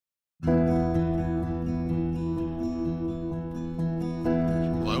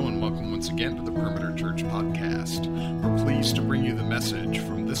again to the Perimeter Church podcast. We're pleased to bring you the message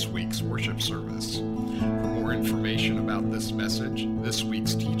from this week's worship service. For more information about this message, this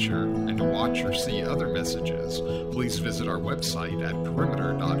week's teacher, and to watch or see other messages, please visit our website at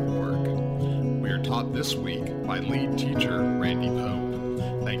perimeter.org. We are taught this week by lead teacher Randy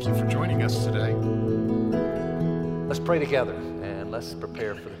Pope. Thank you for joining us today. Let's pray together and let's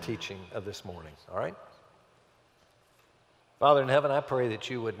prepare for the teaching of this morning, all right? Father in heaven, I pray that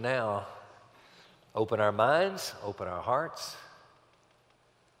you would now open our minds, open our hearts,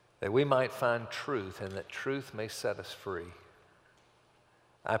 that we might find truth and that truth may set us free.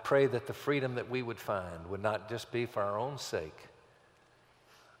 I pray that the freedom that we would find would not just be for our own sake,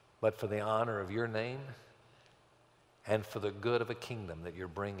 but for the honor of your name and for the good of a kingdom that you're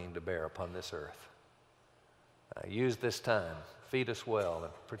bringing to bear upon this earth. Use this time, feed us well,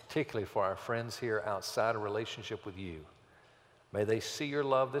 and particularly for our friends here outside a relationship with you. May they see your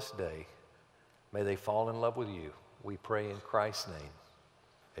love this day. May they fall in love with you. We pray in Christ's name.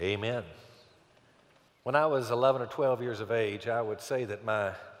 Amen. When I was 11 or 12 years of age, I would say that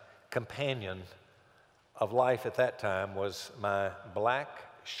my companion of life at that time was my black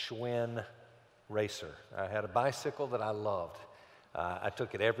Schwinn racer. I had a bicycle that I loved. I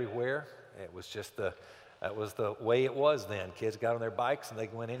took it everywhere. It was just that was the way it was then. Kids got on their bikes and they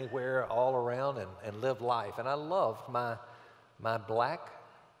went anywhere all around and lived life. And I loved my black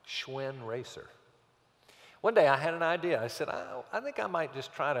Schwinn racer. One day I had an idea. I said, I think I might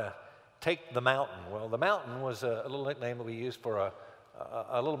just try to take the mountain. Well, the mountain was a little nickname that we used for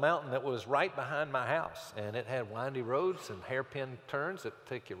a little mountain that was right behind my house. And it had windy roads and hairpin turns that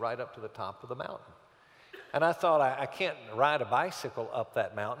take you right up to the top of the mountain. And I thought, I can't ride a bicycle up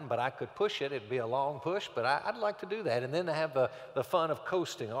that mountain, but I could push it. It'd be a long push, but I'd like to do that. And then to have the fun of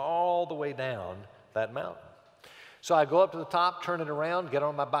coasting all the way down that mountain. So I go up to the top, turn it around, get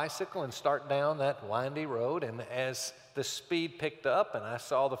on my bicycle, and start down that windy road. And as the speed picked up and I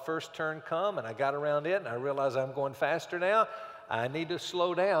saw the first turn come and I got around it and I realized I'm going faster now, I need to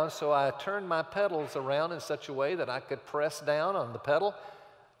slow down. So I turned my pedals around in such a way that I could press down on the pedal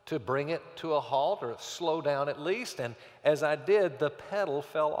to bring it to a halt or slow down at least. And as I did, the pedal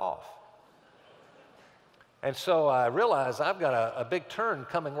fell off. And so I realized I've got a big turn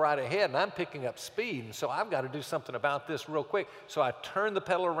coming right ahead and I'm picking up speed. And so I've got to do something about this real quick. So I turned the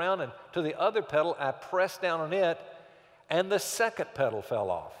pedal around and to the other pedal, I pressed down on it and the second pedal fell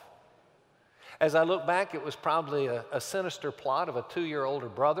off. As I look back, it was probably a sinister plot of a 2-year older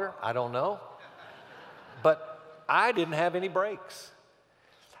brother. I don't know. But I didn't have any brakes.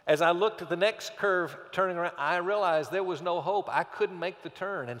 As I looked at the next curve turning around, I realized there was no hope. I couldn't make the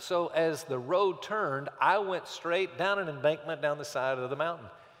turn. And so as the road turned, I went straight down an embankment down the side of the mountain.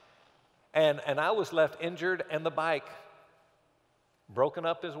 And I was left injured and the bike broken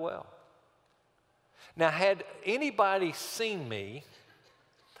up as well. Now, had anybody seen me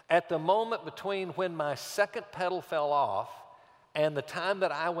at the moment between when my second pedal fell off and the time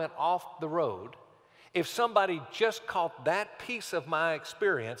that I went off the road, if somebody just caught that piece of my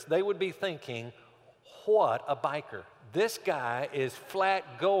experience, they would be thinking, what a biker. This guy is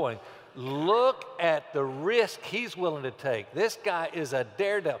flat going. Look at the risk he's willing to take. This guy is a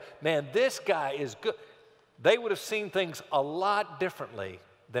daredevil. Man, this guy is good. They would have seen things a lot differently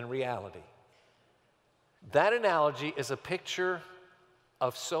than reality. That analogy is a picture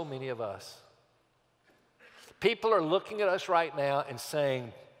of so many of us. People are looking at us right now and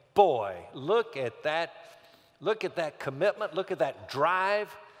saying, boy, look at that commitment, look at that drive,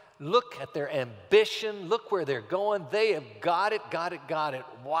 look at their ambition, look where they're going. They have got it.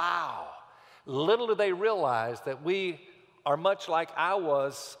 Wow. Little do they realize that we are much like I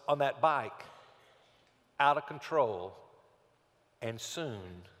was on that bike, out of control, and soon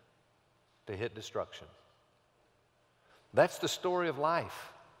to hit destruction. That's the story of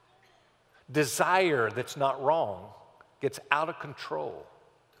life. Desire that's not wrong gets out of control.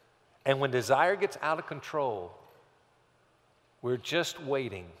 And when desire gets out of control, we're just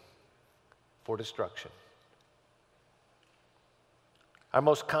waiting for destruction. Our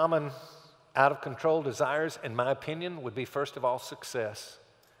most common out of control desires, in my opinion, would be first of all success.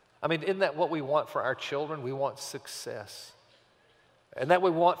 I mean, isn't that what we want for our children? We want success. And that we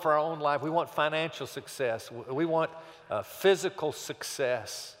want for our own life. We want financial success. We want physical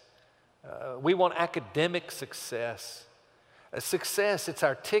success. We want academic success. Success, it's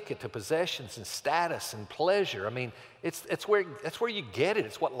our ticket to possessions and status and pleasure. I mean, it's where you get it.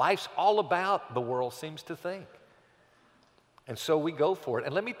 It's what life's all about, the world seems to think. And so we go for it.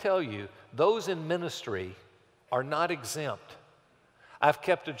 And let me tell you, those in ministry are not exempt. I've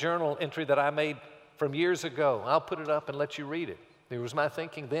kept a journal entry that I made from years ago. I'll put it up and let you read it. It was my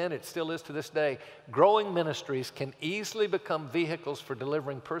thinking then, it still is to this day. Growing ministries can easily become vehicles for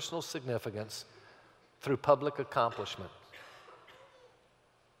delivering personal significance through public accomplishment.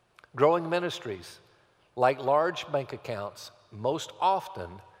 Growing ministries, like large bank accounts, most often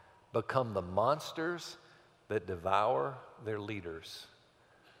become the monsters that devour their leaders.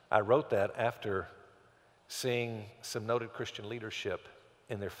 I wrote that after seeing some noted Christian leadership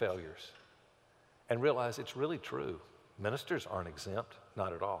in their failures and realized it's really true. Ministers aren't exempt,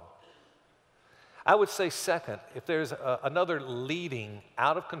 not at all. I would say second, if there's another leading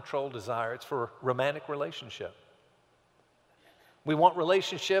out-of-control desire, it's for romantic relationship. We want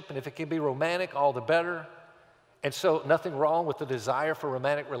relationship, and if it can be romantic, all the better. And so nothing wrong with the desire for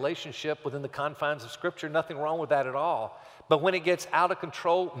romantic relationship within the confines of Scripture, nothing wrong with that at all. But when it gets out of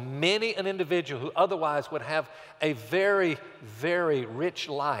control, many an individual who otherwise would have a very, very rich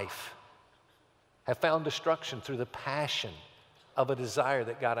life have found destruction through the passion of a desire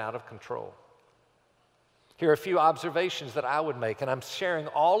that got out of control. Here are a few observations that I would make, and I'm sharing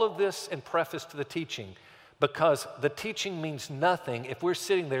all of this in preface to the teaching because the teaching means nothing if we're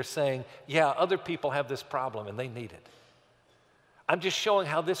sitting there saying, yeah, other people have this problem and they need it. I'm just showing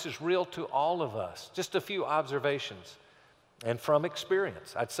how this is real to all of us. Just a few observations. And from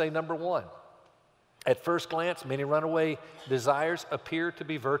experience, I'd say number one, at first glance, many runaway desires appear to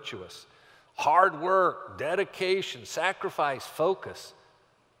be virtuous. Hard work, dedication, sacrifice, focus.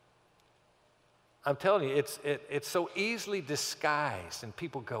 I'm telling you, it's so easily disguised, and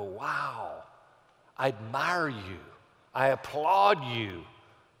people go, wow, I admire you. I applaud you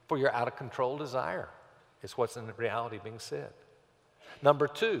for your out-of-control desire. It's what's in reality being said. Number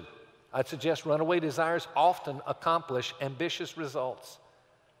two, I'd suggest runaway desires often accomplish ambitious results.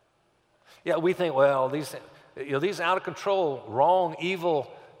 Yeah, we think, well, these out-of-control, wrong,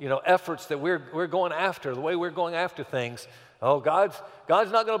 evil, efforts that we're going after, the way we're going after things, oh, God's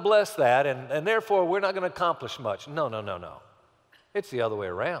not going to bless that, and therefore we're not going to accomplish much. No. It's the other way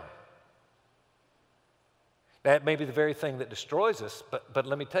around. That may be the very thing that destroys us, but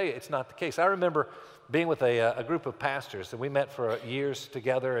let me tell you, it's not the case. I remember being with a group of pastors, and we met for years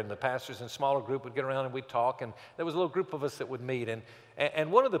together, and the pastors in a smaller group would get around and we'd talk, and there was a little group of us that would meet,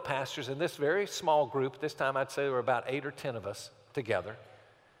 and one of the pastors in this very small group, this time I'd say there were about 8 or 10 of us together,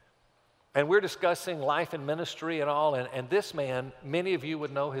 and we're discussing life and ministry and all, and this man, many of you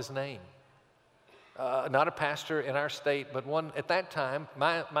would know his name. Not a pastor in our state, but one at that time,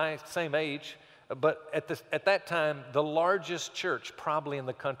 my same age, but at that time, the largest church probably in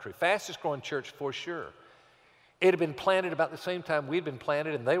the country, fastest growing church for sure. It had been planted about the same time we'd been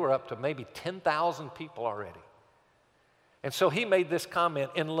planted, and they were up to maybe 10,000 people already. And so he made this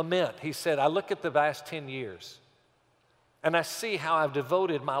comment in lament. He said, I look at the last 10 years, and I see how I've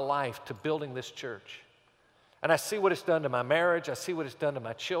devoted my life to building this church. And I see what it's done to my marriage. I see what it's done to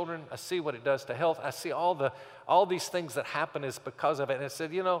my children. I see what it does to health. I see all these things that happen is because of it. And I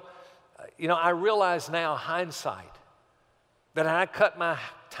said, I realize now, hindsight, that I cut my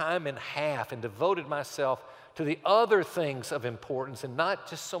time in half and devoted myself to the other things of importance and not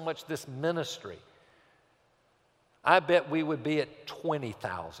just so much this ministry. I bet we would be at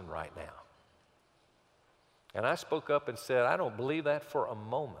 20,000 right now. And I spoke up and said, I don't believe that for a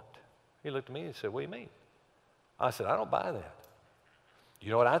moment. He looked at me and said, what do you mean? I said, I don't buy that. You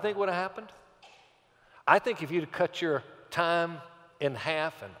know what I think would have happened? I think if you'd cut your time in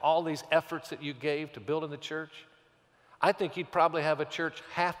half and all these efforts that you gave to building the church, I think you'd probably have a church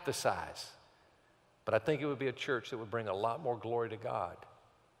half the size. But I think it would be a church that would bring a lot more glory to God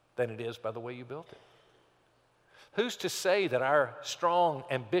than it is by the way you built it. Who's to say that our strong,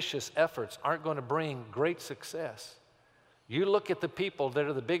 ambitious efforts aren't going to bring great success? You look at the people that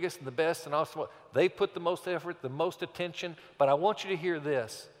are the biggest and the best and also they put the most effort, the most attention, but I want you to hear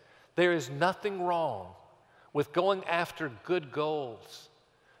this. There is nothing wrong with going after good goals.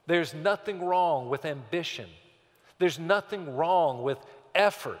 There's nothing wrong with ambition. There's nothing wrong with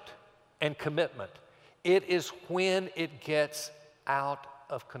effort and commitment. It is when it gets out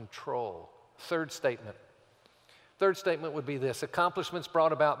of control. Third statement would be this. Accomplishments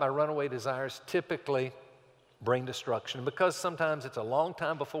brought about by runaway desires typically bring destruction. Because sometimes it's a long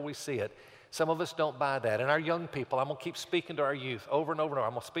time before we see it, some of us don't buy that. And our young people, I'm going to keep speaking to our youth over and over and over.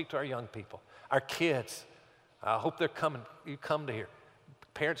 I'm going to speak to our young people, our kids. I hope they're coming. You come to here.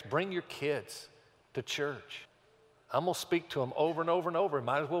 Parents, bring your kids to church. I'm going to speak to them over and over and over.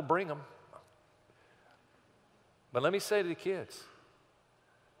 Might as well bring them. But let me say to the kids,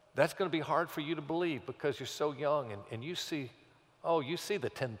 that's going to be hard for you to believe because you're so young and you see the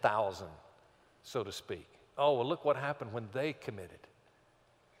 10,000, so to speak. Oh, well, look what happened when they committed.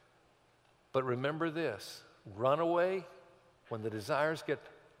 But remember this, runaway when the desires get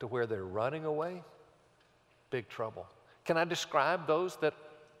to where they're running away, big trouble. Can I describe those that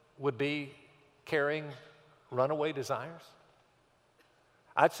would be carrying runaway desires?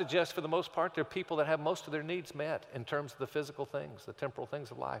 I'd suggest for the most part, they're people that have most of their needs met in terms of the physical things, the temporal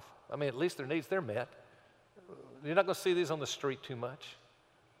things of life. I mean, at least their needs, they're met. You're not going to see these on the street too much.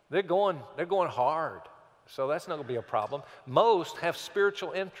 They're going hard, so that's not going to be a problem. Most have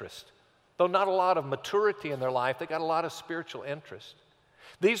spiritual interest. Though not a lot of maturity in their life, they got a lot of spiritual interest.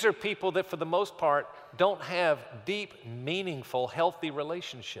 These are people that for the most part don't have deep, meaningful, healthy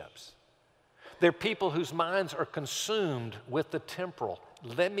relationships. They're people whose minds are consumed with the temporal.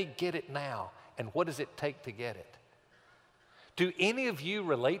 Let me get it now, and what does it take to get it? Do any of you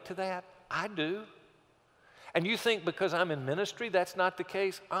relate to that? I do. And you think because I'm in ministry that's not the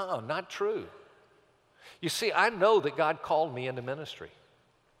case? Not true. You see, I know that God called me into ministry.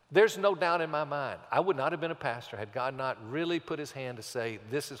 There's no doubt in my mind. I would not have been a pastor had God not really put his hand to say,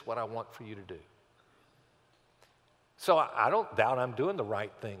 this is what I want for you to do. So I don't doubt I'm doing the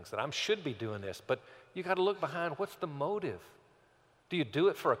right things, that I should be doing this, but you got to look behind what's the motive. Do you do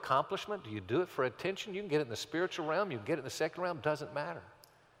it for accomplishment? Do you do it for attention? You can get it in the spiritual realm, you can get it in the secular realm, doesn't matter.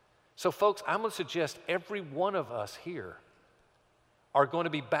 So folks, I'm going to suggest every one of us here are going to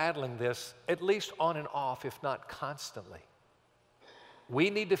be battling this at least on and off, if not constantly. We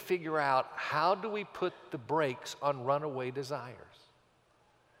need to figure out how do we put the brakes on runaway desires.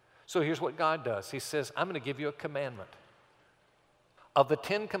 So here's what God does. He says, I'm going to give you a commandment. Of the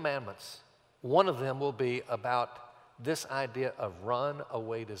 10 commandments, one of them will be about this idea of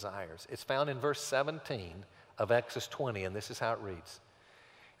runaway desires. It's found in verse 17 of Exodus 20, and this is how it reads.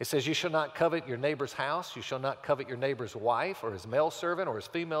 It says, you shall not covet your neighbor's house. You shall not covet your neighbor's wife or his male servant or his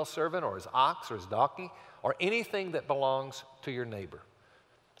female servant or his ox or his donkey or anything that belongs to your neighbor.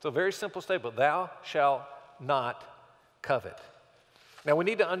 So a very simple statement, thou shalt not covet. Now we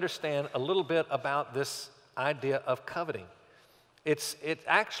need to understand a little bit about this idea of coveting. It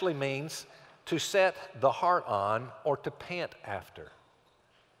actually means to set the heart on or to pant after.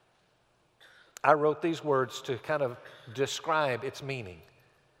 I wrote these words to kind of describe its meaning.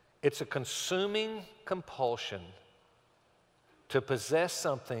 It's a consuming compulsion to possess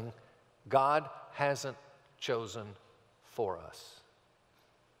something God hasn't chosen for us.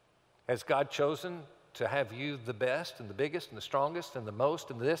 Has God chosen to have you the best and the biggest and the strongest and the most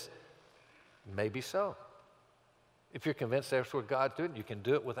and this? Maybe so. If you're convinced that's what God's doing, you can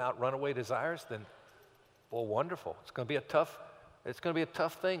do it without runaway desires, then, well, wonderful. It's going to be a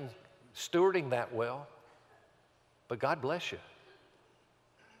tough thing stewarding that well, but God bless you.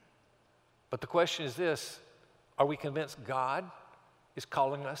 But the question is this, are we convinced God is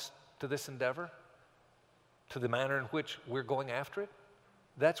calling us to this endeavor, to the manner in which we're going after it?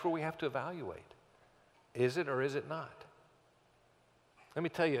 That's where we have to evaluate. Is it or is it not? Let me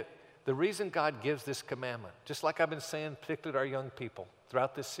tell you, the reason God gives this commandment, just like I've been saying, particularly to our young people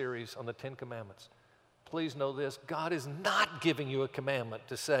throughout this series on the 10 Commandments, please know this, God is not giving you a commandment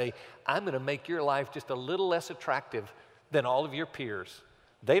to say, I'm going to make your life just a little less attractive than all of your peers.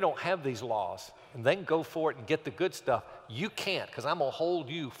 They don't have these laws, and they can go for it and get the good stuff. You can't, because I'm going to hold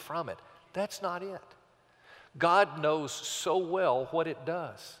you from it. That's not it. God knows so well what it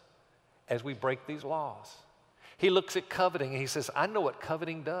does as we break these laws. He looks at coveting and he says, I know what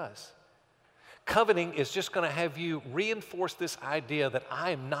coveting does. Coveting is just going to have you reinforce this idea that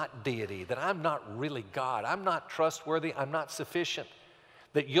I am not deity, that I'm not really God, I'm not trustworthy, I'm not sufficient,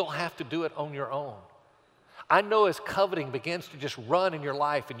 that you'll have to do it on your own. I know as coveting begins to just run in your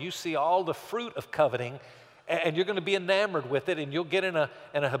life and you see all the fruit of coveting and you're going to be enamored with it and you'll get in a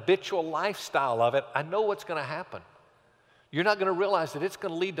habitual lifestyle of it, I know what's going to happen. You're not going to realize that it's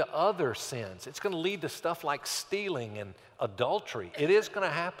going to lead to other sins. It's going to lead to stuff like stealing and adultery. It is going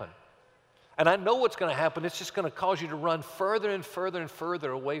to happen. And I know what's going to happen. It's just going to cause you to run further and further and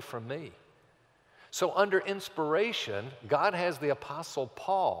further away from me. So under inspiration, God has the Apostle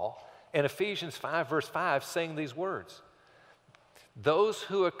Paul in Ephesians 5, verse 5, saying these words. Those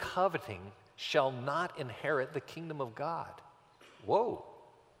who are coveting shall not inherit the kingdom of God. Whoa.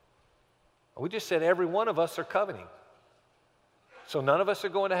 We just said every one of us are coveting. So none of us are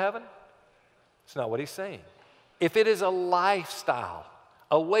going to heaven? It's not what he's saying. If it is a lifestyle,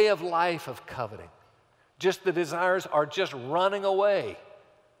 a way of life of coveting, just the desires are just running away,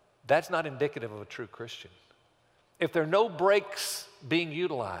 that's not indicative of a true Christian. If there are no brakes being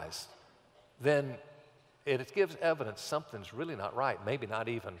utilized, then it gives evidence something's really not right, maybe not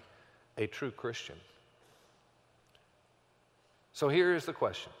even a true Christian. So here is the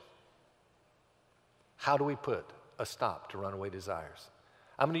question. How do we put a stop to runaway desires?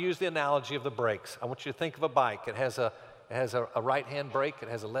 I'm going to use the analogy of the brakes. I want you to think of a bike. It has It has a right-hand brake, it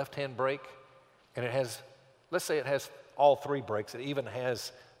has a left-hand brake, and it has, let's say it has all three brakes. It even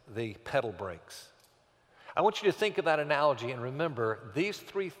has the pedal brakes. I want you to think of that analogy and remember these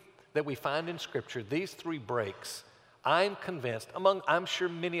three that we find in Scripture, these three brakes, I'm convinced, among I'm sure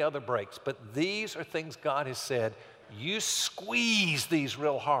many other brakes, but these are things God has said, you squeeze these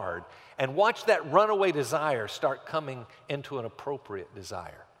real hard and watch that runaway desire start coming into an appropriate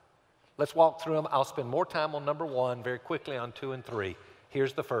desire. Let's walk through them. I'll spend more time on number one, very quickly on 2 and 3.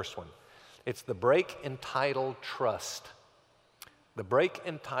 Here's the first one. It's the brake entitled trust. The brake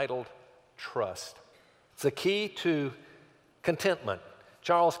entitled trust. It's the key to contentment.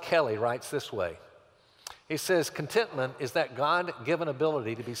 Charles Kelly writes this way. He says, contentment is that God-given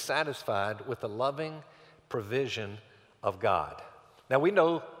ability to be satisfied with the loving provision of God. Now we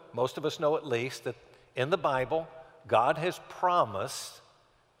know, most of us know at least, that in the Bible, God has promised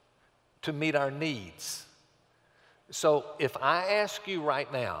to meet our needs. So if I ask you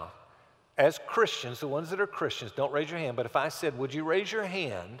right now, as Christians, the ones that are Christians, don't raise your hand, but if I said, would you raise your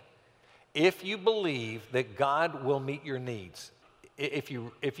hand if you believe that God will meet your needs? If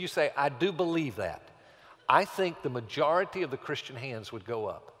you say, I do believe that, I think the majority of the Christian hands would go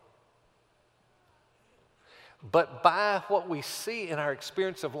up. But by what we see in our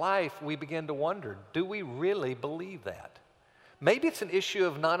experience of life, we begin to wonder, do we really believe that? Maybe it's an issue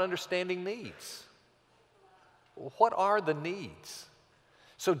of not understanding needs. What are the needs?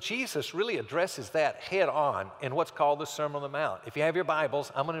 So Jesus really addresses that head on in what's called the Sermon on the Mount. If you have your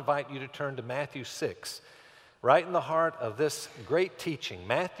Bibles, I'm going to invite you to turn to Matthew 6, right in the heart of this great teaching,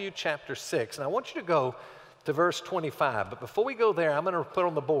 Matthew chapter 6. And I want you to go to verse 25. But before we go there, I'm going to put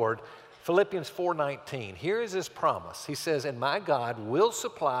on the board Philippians 4:19. Here is his promise. He says, and my God will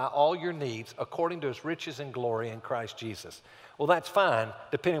supply all your needs according to his riches and glory in Christ Jesus. Well, that's fine,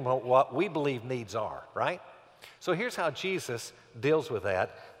 depending on what we believe needs are, right? So here's how Jesus deals with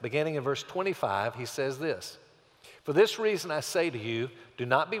that. Beginning in verse 25, he says this, for this reason I say to you, do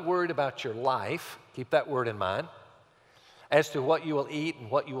not be worried about your life, keep that word in mind, as to what you will eat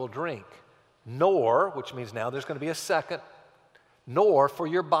and what you will drink, nor, which means now there's going to be a second, nor for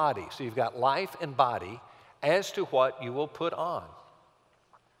your body. So you've got life and body as to what you will put on.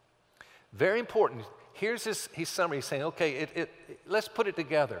 Very important. Here's his summary. He's saying, okay, let's put it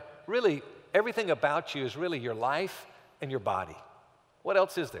together. Really, everything about you is really your life and your body. What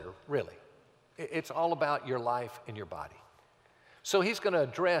else is there, really? It's all about your life and your body. So he's going to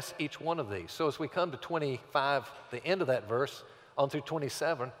address each one of these. So as we come to 25, the end of that verse, on through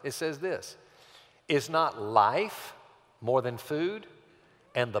 27, it says this, is not life more than food,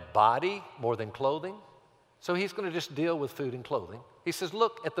 and the body more than clothing? So he's going to just deal with food and clothing. He says,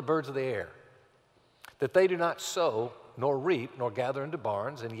 look at the birds of the air, that they do not sow, nor reap, nor gather into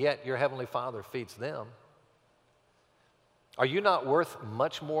barns, and yet your heavenly Father feeds them. Are you not worth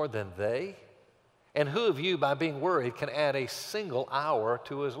much more than they? And who of you, by being worried, can add a single hour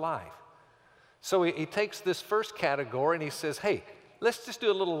to his life? So he takes this first category and he says, hey, let's just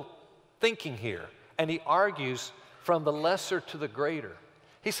do a little thinking here. And he argues from the lesser to the greater.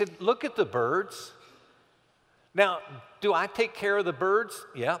 He said, look at the birds. Now, do I take care of the birds?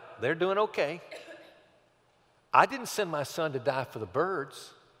 Yeah, they're doing okay. I didn't send my son to die for the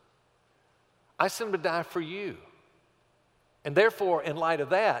birds. I sent him to die for you. And therefore, in light of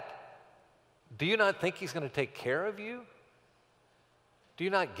that, do you not think he's going to take care of you? Do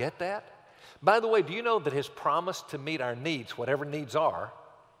you not get that? By the way, do you know that his promise to meet our needs, whatever needs are,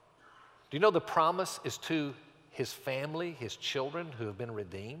 do you know the promise is to his family, his children who have been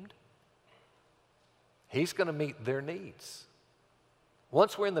redeemed? He's going to meet their needs.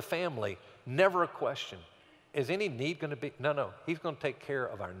 Once we're in the family, never a question. Is any need going to be? No, he's going to take care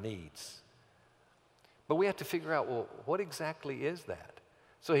of our needs. But we have to figure out, well, what exactly is that?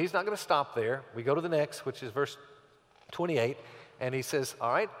 So he's not going to stop there. We go to the next, which is verse 28, and he says,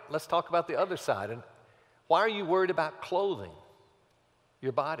 all right, let's talk about the other side. And why are you worried about clothing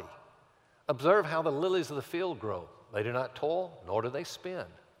your body? Observe how the lilies of the field grow. They do not toil, nor do they spin.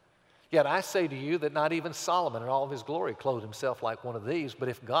 Yet I say to you that not even Solomon in all of his glory clothed himself like one of these. But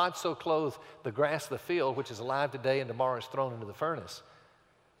if God so clothed the grass of the field, which is alive today and tomorrow is thrown into the furnace,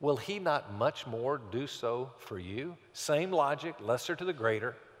 will he not much more do so for you? Same logic, lesser to the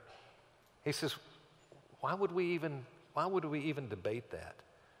greater. He says, why would we even debate that?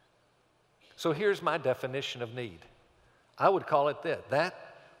 So here's my definition of need. I would call it that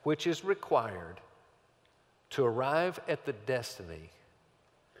which is required to arrive at the destiny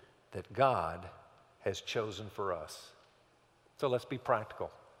that God has chosen for us. So let's be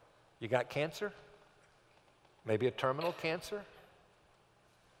practical. You got cancer? Maybe a terminal cancer?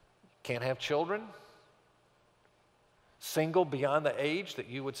 Can't have children? Single beyond the age that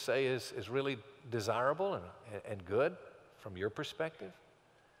you would say is really desirable and good from your perspective?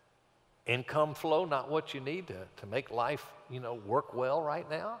 Income flow, not what you need to make life, work well right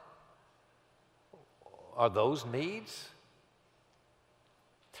now? Are those needs?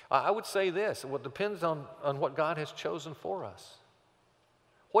 I would say this, it depends on what God has chosen for us.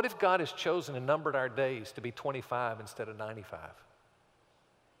 What if God has chosen and numbered our days to be 25 instead of 95?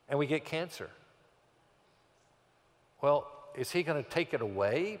 And we get cancer. Well, is he going to take it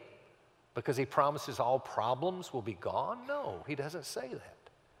away because he promises all problems will be gone? No, he doesn't say that.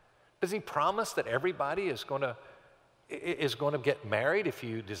 Does he promise that everybody is going to get married if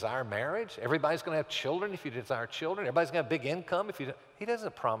you desire marriage? Everybody's going to have children if you desire children? Everybody's going to have big income if you... He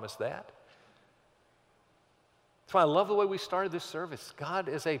doesn't promise that. That's why I love the way we started this service. God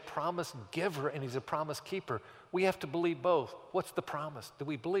is a promise giver and he's a promise keeper. We have to believe both. What's the promise? Do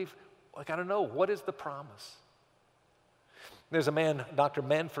we believe? I got to know, what is the promise? There's a man, Dr.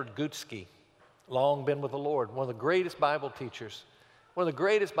 Manford Gutsky, long been with the Lord, one of the greatest Bible teachers. One of the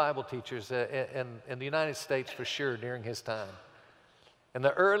greatest Bible teachers in the United States for sure during his time. In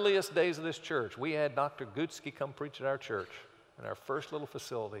the earliest days of this church, we had Dr. Gutsky come preach at our church in our first little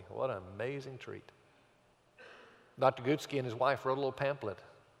facility. What an amazing treat. Dr. Gutsky and his wife wrote a little pamphlet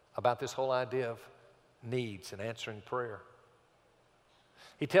about this whole idea of needs and answering prayer.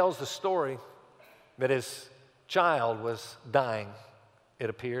 He tells the story that his child was dying, it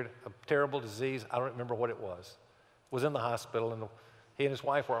appeared, a terrible disease. I don't remember what it was in the hospital, and he and his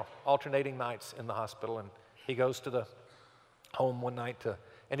wife were alternating nights in the hospital, and he goes to the home one night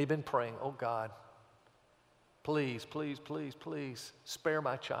and he'd been praying, oh God, please, please, please, please, spare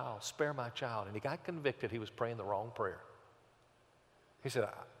my child, spare my child. And he got convicted he was praying the wrong prayer. He said,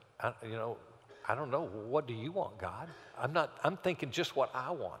 I don't know, what do you want, God? I'm thinking just what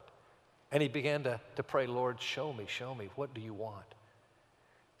I want. And he began to pray, Lord, show me, what do you want?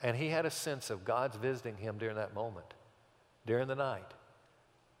 And he had a sense of God's visiting him during that moment, during the night,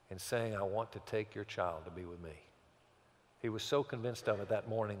 and saying, I want to take your child to be with me. He was so convinced of it that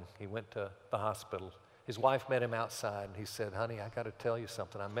morning, he went to the hospital. His wife met him outside, and he said, honey, I got to tell you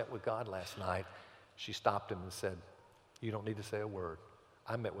something. I met with God last night. She stopped him and said, you don't need to say a word.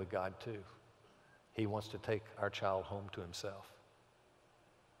 I met with God too. He wants to take our child home to himself.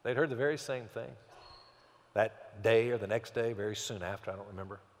 They'd heard the very same thing. That day or the next day, very soon after, I don't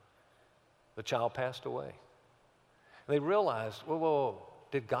remember, the child passed away. They realized, whoa,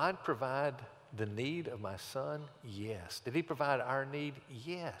 did God provide the need of my son? Yes. Did he provide our need?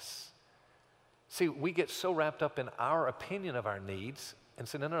 Yes. See, we get so wrapped up in our opinion of our needs and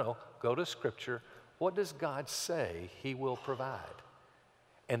say, no, go to Scripture. What does God say he will provide?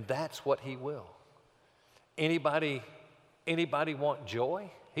 And that's what he will. Anybody want joy?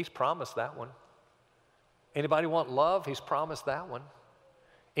 He's promised that one. Anybody want love? He's promised that one.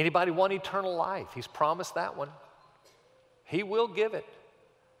 Anybody want eternal life? He's promised that one. He will give it.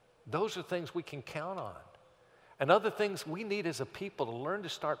 Those are things we can count on. And other things we need as a people to learn to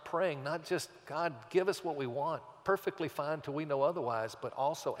start praying, not just, God, give us what we want, perfectly fine till we know otherwise, but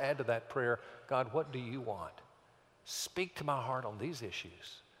also add to that prayer, God, what do you want? Speak to my heart on these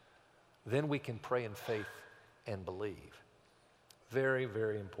issues. Then we can pray in faith and believe. Very,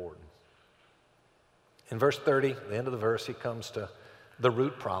 very important. In verse 30, the end of the verse, he comes to the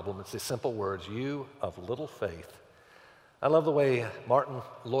root problem. It's these simple words, you of little faith. I love the way Martin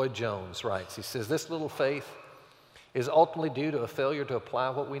Lloyd-Jones writes. He says, this little faith is ultimately due to a failure to apply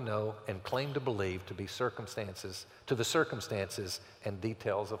what we know and claim to believe to be to the circumstances and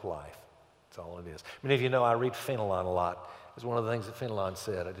details of life. That's all it is. Many of you know I read Fenelon a lot. It's one of the things that Fenelon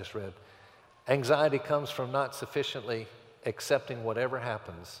said. I just read, anxiety comes from not sufficiently accepting whatever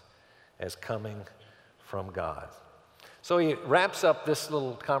happens as coming from God. So he wraps up this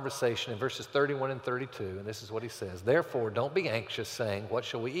little conversation in verses 31 and 32, and this is what he says. Therefore, don't be anxious, saying, what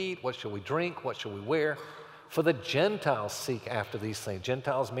shall we eat? What shall we drink? What shall we wear? For the Gentiles seek after these things.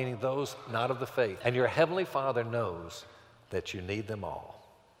 Gentiles meaning those not of the faith. And your heavenly Father knows that you need them all.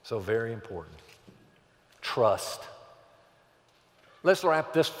 So very important. Trust. Let's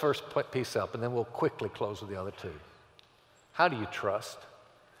wrap this first piece up, and then we'll quickly close with the other two. How do you trust?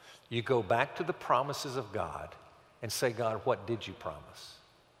 You go back to the promises of God and say, God, what did you promise?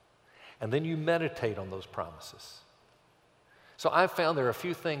 And then you meditate on those promises. So I've found there are a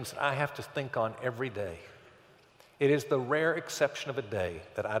few things I have to think on every day. It is the rare exception of a day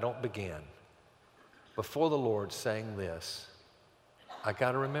that I don't begin before the Lord saying this, I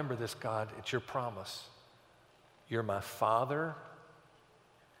got to remember this, God, it's your promise. You're my Father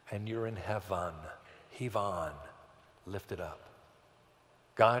and you're in heaven. Heaven, lift it up.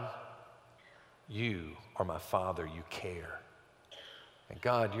 God, You are my Father, you care. And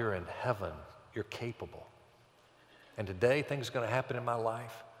God, you're in heaven, you're capable. And today things are going to happen in my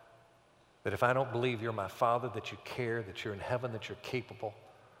life that if I don't believe you're my Father, that you care, that you're in heaven, that you're capable,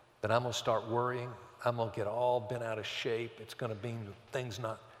 then I'm going to start worrying. I'm going to get all bent out of shape. It's going to mean things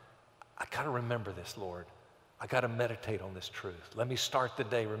not. I got to remember this, Lord. I got to meditate on this truth. Let me start the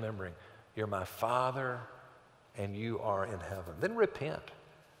day remembering you're my Father and you are in heaven. Then repent.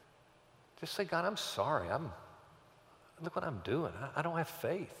 Just say, God, I'm sorry. Look what I'm doing. I don't have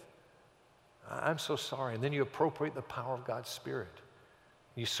faith. I'm so sorry. And then you appropriate the power of God's Spirit.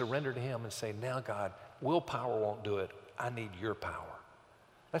 You surrender to him and say, now, God, willpower won't do it. I need your power.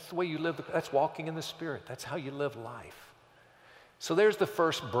 That's the way you live. That's walking in the Spirit. That's how you live life. So there's the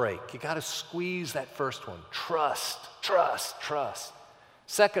first break. You got to squeeze that first one. Trust, trust, trust.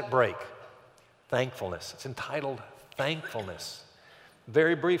 Second break, thankfulness. It's entitled Thankfulness.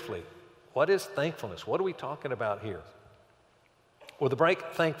 Very briefly, what is thankfulness? What are we talking about here? Well, the break,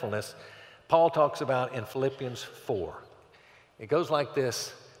 thankfulness, Paul talks about in Philippians 4. It goes like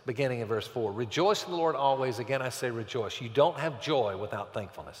this, beginning in verse 4. Rejoice in the Lord always. Again, I say rejoice. You don't have joy without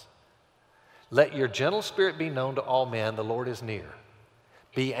thankfulness. Let your gentle spirit be known to all men. The Lord is near.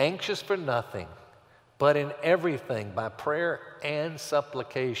 Be anxious for nothing, but in everything by prayer and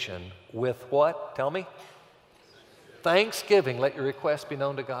supplication with what? Tell me. Thanksgiving, let your requests be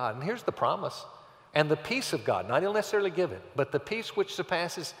known to God. And here's the promise. And the peace of God, not he'll necessarily give it, but the peace which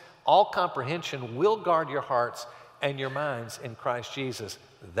surpasses all comprehension will guard your hearts and your minds in Christ Jesus.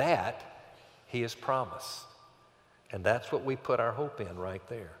 That he has promised. And that's what we put our hope in right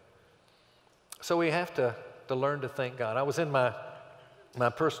there. So we have to learn to thank God. I was in my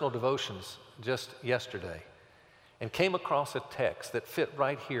personal devotions just yesterday and came across a text that fit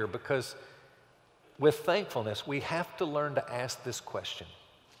right here because with thankfulness, we have to learn to ask this question.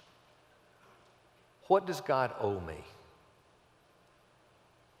 What does God owe me?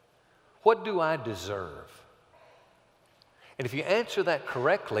 What do I deserve? And if you answer that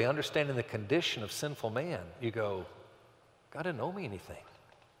correctly, understanding the condition of sinful man, you go, God didn't owe me anything.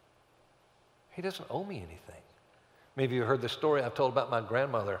 He doesn't owe me anything. Maybe you heard the story I've told about my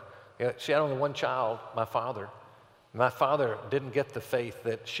grandmother. She had only one child, my father. My father didn't get the faith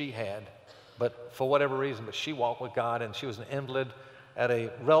that she had, but for whatever reason, but she walked with God, and she was an invalid at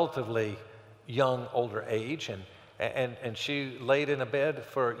a relatively young, older age, and she laid in a bed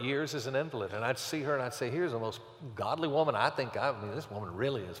for years as an invalid. And I'd see her and I'd say, here's the most godly woman I think this woman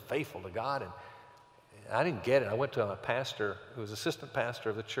really is faithful to God. And I didn't get it. I went to a pastor who was assistant pastor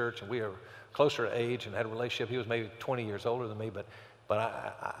of the church, and we were closer to age and had a relationship. He was maybe 20 years older than me, but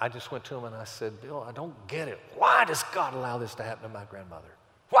I just went to him and I said, Bill, I don't get it. Why does God allow this to happen to my grandmother?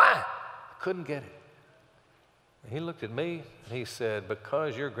 Why? I couldn't get it. And he looked at me and he said,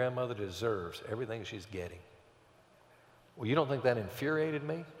 because your grandmother deserves everything she's getting. Well, you don't think that infuriated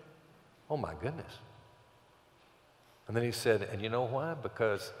me? Oh my goodness. And then he said, and you know why?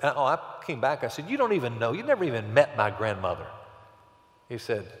 Because, I came back, I said, you don't even know, you never even met my grandmother. He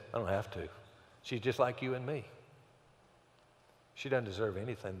said, I don't have to. She's just like you and me. She doesn't deserve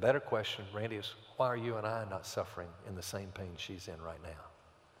anything. Better question, Randy, is why are you and I not suffering in the same pain she's in right now?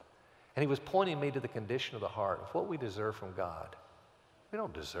 And he was pointing me to the condition of the heart of what we deserve from God. We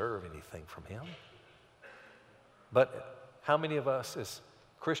don't deserve anything from him. But how many of us as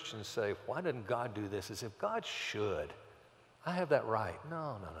Christians say, why didn't God do this? As if God should. I have that right.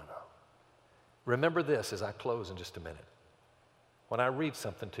 No. Remember this as I close in just a minute. When I read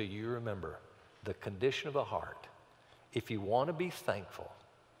something to you, you remember the condition of the heart. If you want to be thankful,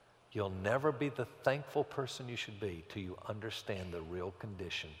 you'll never be the thankful person you should be till you understand the real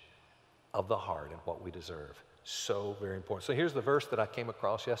condition of the heart and what we deserve. So very important. So here's the verse that I came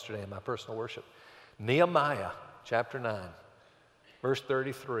across yesterday in my personal worship. Nehemiah chapter 9, verse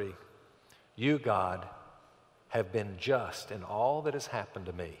 33. You, God, have been just in all that has happened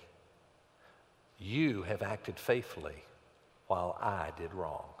to me. You have acted faithfully while I did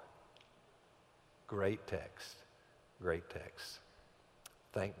wrong. Great text. Great text.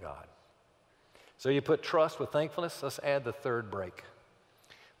 Thank God. So you put trust with thankfulness. Let's add the third break.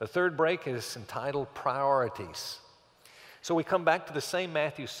 The third break is entitled Priorities. So we come back to the same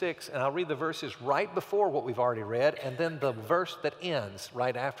Matthew 6, and I'll read the verses right before what we've already read, and then the verse that ends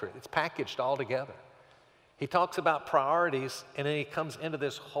right after it. It's packaged all together. He talks about priorities, and then he comes into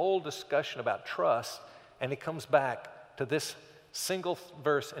this whole discussion about trust, and he comes back to this single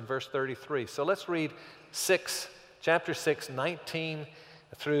verse in verse 33. So let's read chapter 6, 19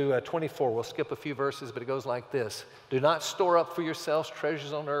 through 24. We'll skip a few verses, but it goes like this. Do not store up for yourselves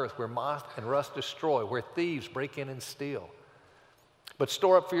treasures on earth where moth and rust destroy, where thieves break in and steal. But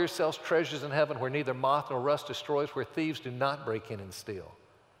store up for yourselves treasures in heaven where neither moth nor rust destroys, where thieves do not break in and steal.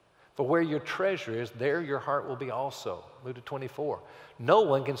 For where your treasure is, there your heart will be also. Move to 24. No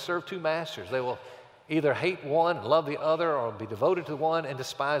one can serve two masters. They will either hate one and love the other, or be devoted to one and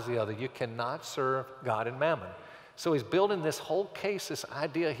despise the other. You cannot serve God and mammon. So he's building this whole case, this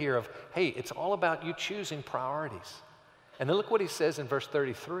idea here of, hey, it's all about you choosing priorities. And then look what he says in verse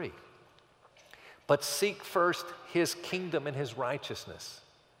 33. But seek first his kingdom and his righteousness,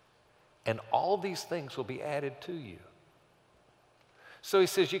 and all these things will be added to you. So he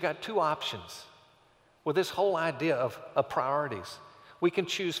says you got two options with this whole idea of priorities. We can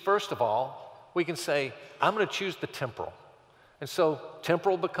choose, first of all, we can say, I'm going to choose the temporal. And so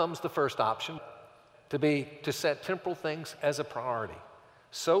temporal becomes the first option, to set temporal things as a priority.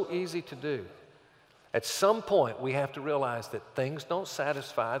 So easy to do. At some point, we have to realize that things don't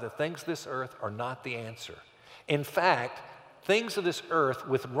satisfy, that things of this earth are not the answer. In fact, things of this earth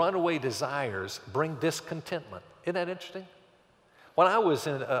with runaway desires bring discontentment. Isn't that interesting? When I was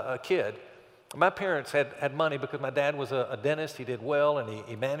a kid, my parents had money because my dad was a dentist. He did well, and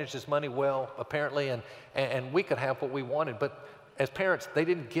he managed his money well, apparently, and we could have what we wanted. But as parents, they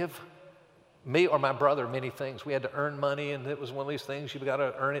didn't give me or my brother many things. We had to earn money, and it was one of these things, you've got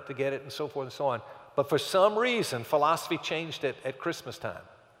to earn it to get it, and so forth and so on. But for some reason, philosophy changed at Christmas time.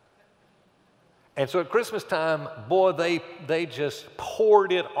 And so at Christmas time, boy, they just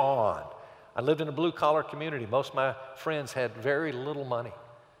poured it on. I lived in a blue-collar community. Most of my friends had very little money.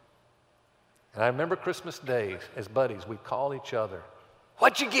 And I remember Christmas days, as buddies, we'd call each other,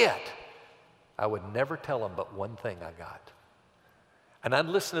 "What'd you get?" I would never tell them but one thing I got. And I'd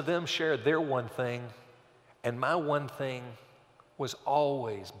listen to them share their one thing, and my one thing was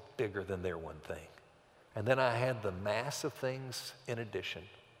always bigger than their one thing. And then I had the mass of things in addition.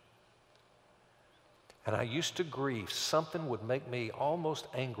 And I used to grieve. Something would make me almost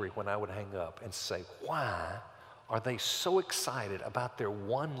angry when I would hang up and say, why are they so excited about their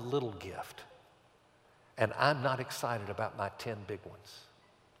one little gift? And I'm not excited about my 10 big ones.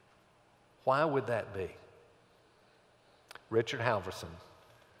 Why would that be? Richard Halverson,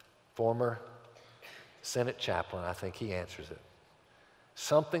 former Senate chaplain, I think he answers it.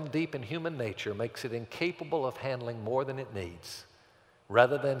 Something deep in human nature makes it incapable of handling more than it needs.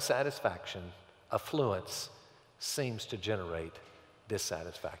 Rather than satisfaction, affluence seems to generate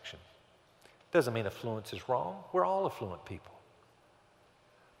dissatisfaction. Doesn't mean affluence is wrong. We're all affluent people.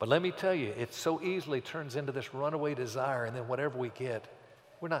 But let me tell you, it so easily turns into this runaway desire, and then whatever we get,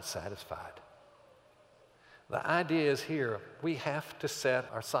 we're not satisfied. The idea is here, we have to set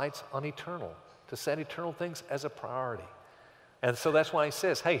our sights on eternal, to set eternal things as a priority. And so that's why he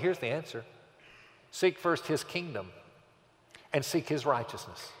says, hey, here's the answer. Seek first his kingdom and seek his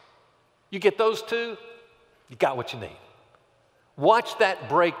righteousness. You get those two, you got what you need. Watch that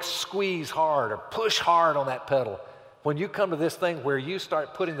brake squeeze hard or push hard on that pedal. When you come to this thing where you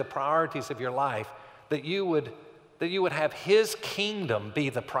start putting the priorities of your life, that you would have his kingdom be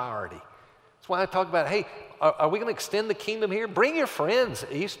the priority. That's why I talk about, hey, are we going to extend the kingdom here? Bring your friends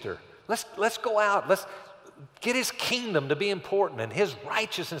at Easter. Let's go out. Let's get his kingdom to be important and his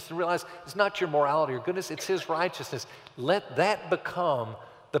righteousness, to realize it's not your morality or goodness, it's his righteousness. Let that become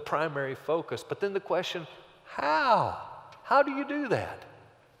the primary focus. But then the question, how? How do you do that?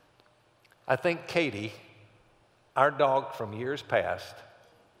 I think Katie, our dog from years past,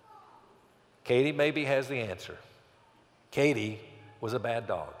 Katie maybe has the answer. Katie was a bad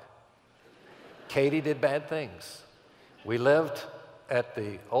dog. Katie did bad things. We lived at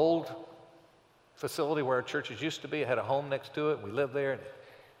the old facility where our churches used to be. It had a home next to it. We lived there.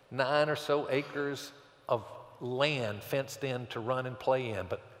 9 or so acres of land fenced in to run and play in,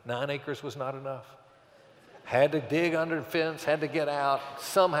 but 9 acres was not enough. Had to dig under the fence, had to get out.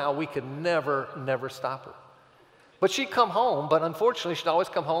 Somehow we could never stop her. But she'd come home, but unfortunately she'd always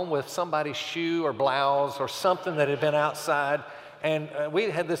come home with somebody's shoe or blouse or something that had been outside. And we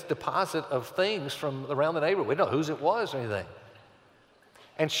had this deposit of things from around the neighborhood. We didn't know whose it was or anything.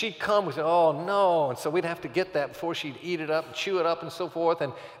 And she'd come, we'd say, oh no. And so we'd have to get that before she'd eat it up and chew it up and so forth.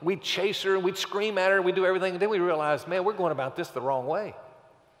 And we'd chase her and we'd scream at her and we'd do everything. And then we realized, man, we're going about this the wrong way.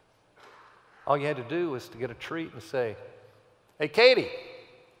 All you had to do was to get a treat and say, hey, Katie,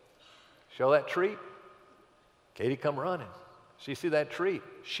 show that treat. Katie come running. She see that treat.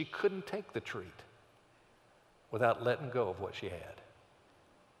 She couldn't take the treat without letting go of what she had.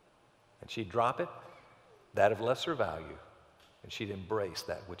 And she'd drop it, that of lesser value, and she'd embrace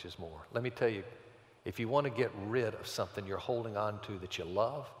that which is more. Let me tell you, if you want to get rid of something you're holding on to that you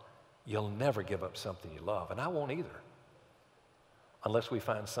love, you'll never give up something you love, and I won't either, unless we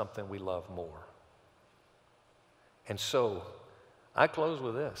find something we love more. And so I close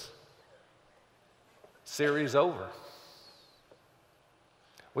with this. Series over.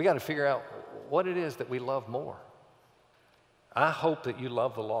 We got to figure out what it is that we love more. I hope that you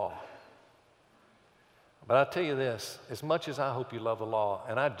love the law. But I'll tell you this, as much as I hope you love the law,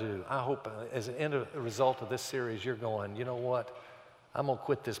 and I do, I hope as an end result of this series, you're going, you know what? I'm going to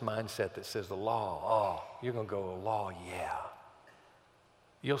quit this mindset that says the law, oh, you're going to go, law, yeah.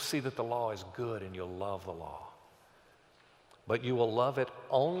 You'll see that the law is good and you'll love the law. But you will love it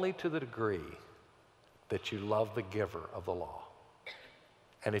only to the degree that you love the giver of the law.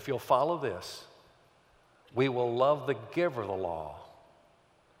 And if you'll follow this, we will love the giver of the law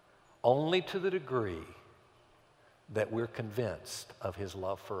only to the degree that we're convinced of his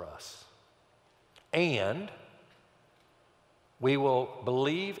love for us. And we will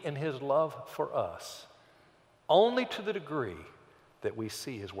believe in his love for us only to the degree that we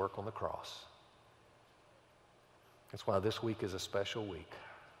see his work on the cross. That's why this week is a special week.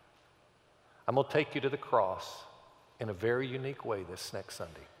 I'm going to take you to the cross in a very unique way this next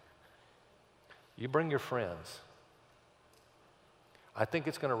Sunday. You bring your friends. I think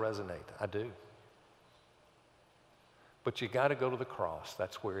it's going to resonate. I do. But you got to go to the cross.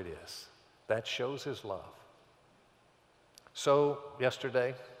 That's where it is. That shows his love. So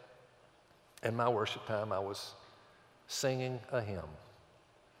yesterday, in my worship time, I was singing a hymn.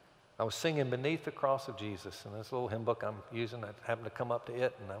 I was singing Beneath the Cross of Jesus, and this little hymn book I'm using, I happened to come up to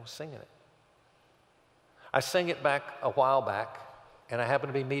it, and I was singing it. I sang it back a while back, and I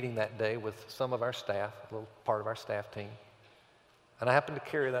happened to be meeting that day with some of our staff, a little part of our staff team, and I happened to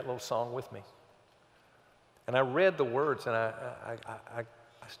carry that little song with me. And I read the words, and I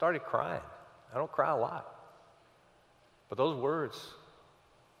started crying. I don't cry a lot. But those words,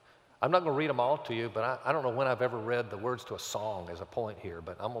 I'm not going to read them all to you, but I don't know when I've ever read the words to a song as a point here,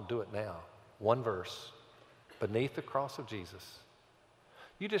 but I'm going to do it now. One verse, Beneath the Cross of Jesus.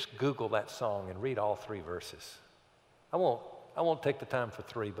 You just Google that song and read all 3 verses. I won't take the time for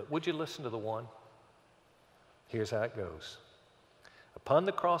 3, but would you listen to the one? Here's how it goes. Upon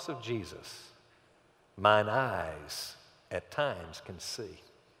the cross of Jesus, mine eyes at times can see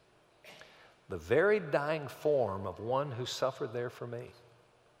the very dying form of one who suffered there for me.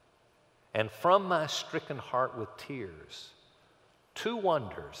 And from my stricken heart with tears, 2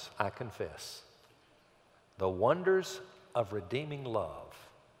 wonders I confess. The wonders of redeeming love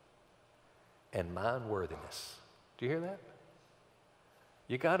and my unworthiness. Do you hear that?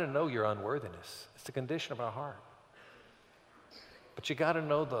 You got to know your unworthiness. It's the condition of our heart. But you got to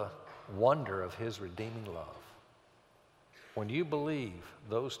know the wonder of his redeeming love. When you believe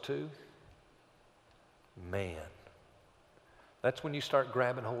those 2, man, that's when you start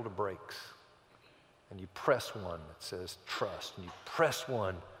grabbing hold of brakes and you press one that says trust, and you press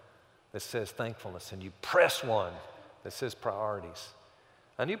one that says thankfulness, and you press one that says priorities.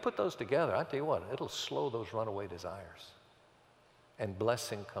 And you put those together, I tell you what, it'll slow those runaway desires. And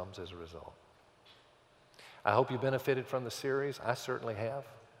blessing comes as a result. I hope you benefited from the series. I certainly have.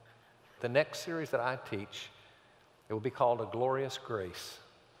 The next series that I teach, it will be called A Glorious Grace.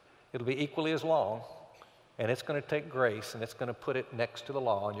 It'll be equally as long, and it's going to take grace and it's going to put it next to the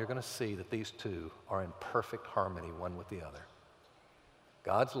law, and you're going to see that these 2 are in perfect harmony one with the other.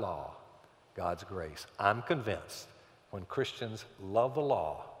 God's law, God's grace. I'm convinced when Christians love the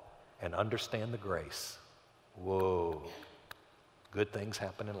law and understand the grace, whoa, good things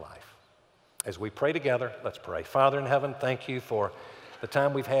happen in life. As we pray together, let's pray. Father in heaven, thank you for the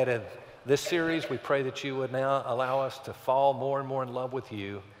time we've had in this series. We pray that you would now allow us to fall more and more in love with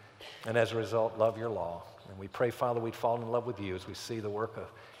you, and as a result, love your law. And we pray, Father, we'd fall in love with you as we see the work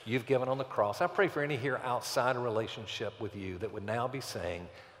of you've given on the cross. I pray for any here outside a relationship with you that would now be saying,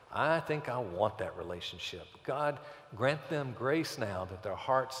 I think I want that relationship. God, grant them grace now that their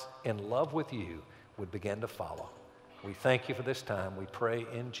hearts in love with you would begin to follow. We thank you for this time. We pray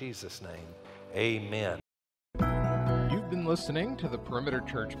in Jesus' name. Amen. You've been listening to the Perimeter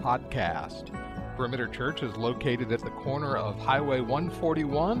Church podcast. Perimeter Church is located at the corner of Highway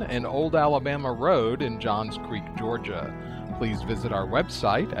 141 and Old Alabama Road in Johns Creek, Georgia. Please visit our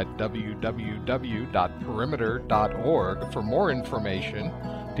website at www.perimeter.org for more information,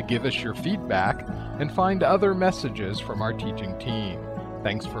 to give us your feedback, and find other messages from our teaching team.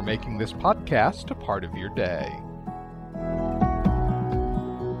 Thanks for making this podcast a part of your day.